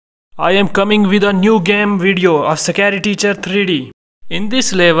I am coming with a new game video of Scary Teacher 3D. In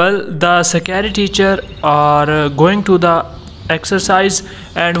this level, the Scary Teacher are going to the exercise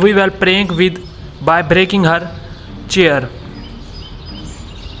and we will prank with by breaking her chair.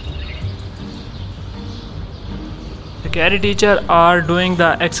 Scary Teacher are doing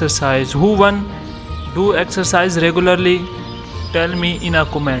the exercise. Who one do exercise regularly? Tell me in a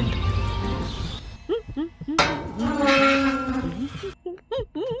comment.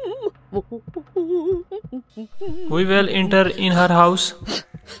 We will enter in her house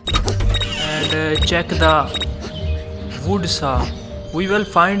and check the wood saw. We will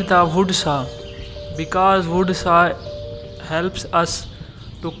find the wood saw because wood saw helps us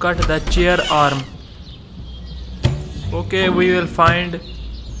to cut the chair arm. Okay, we will find.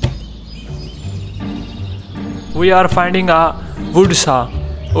 We are finding a wood saw.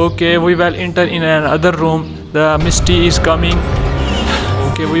 Okay, we will enter in another room. The Miss T is coming.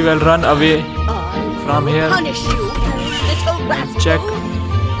 Okay, we will run away from here. Check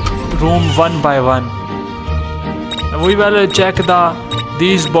room one by one. We will check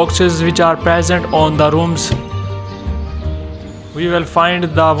these boxes which are present on the rooms. We will find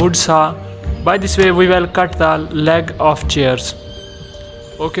the wood saw. By this way we will cut the leg of chairs.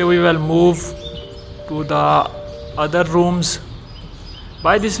 Okay, we will move to the other rooms.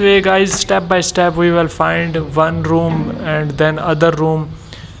 By this way guys, step by step we will find one room and then other room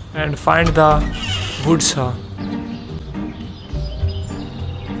and find the wood saw.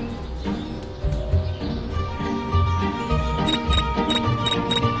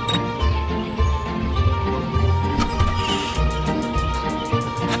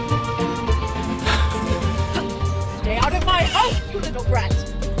 Stay out of my house, you little brat!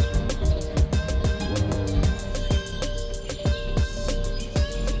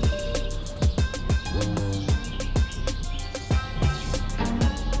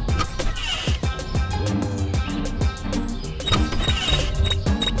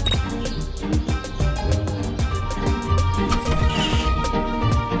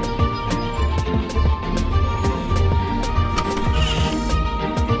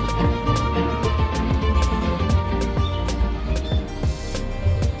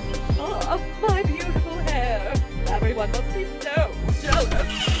 My beautiful hair! Everyone must be so jealous!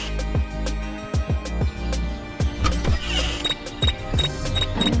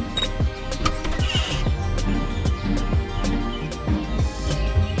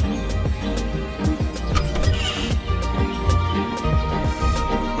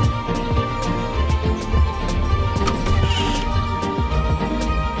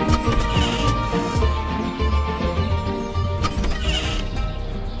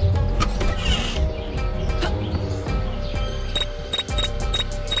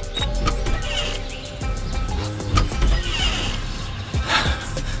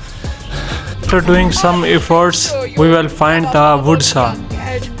 After doing some efforts, we will find the wood saw.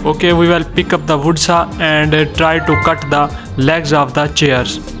 Okay, we will pick up the wood saw and try to cut the legs of the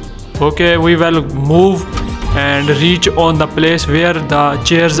chairs. Okay, we will move and reach on the place where the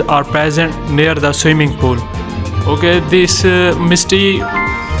chairs are present near the swimming pool. Okay, this Miss T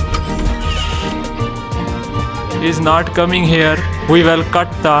is not coming here. We will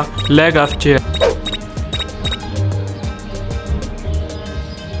cut the leg of chair.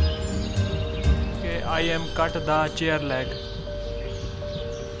 I am cut the chair leg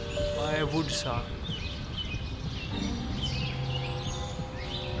by a wood saw.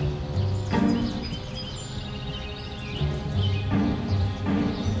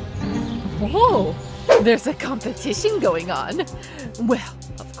 Whoa! There's a competition going on. Well,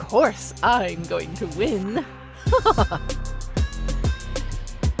 of course, I'm going to win.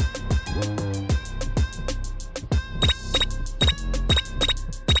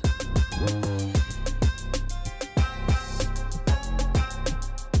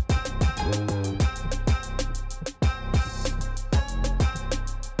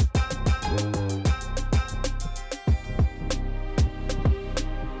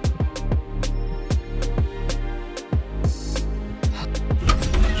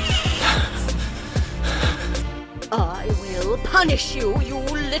 I will punish you, you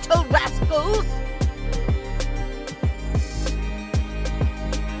little rascals!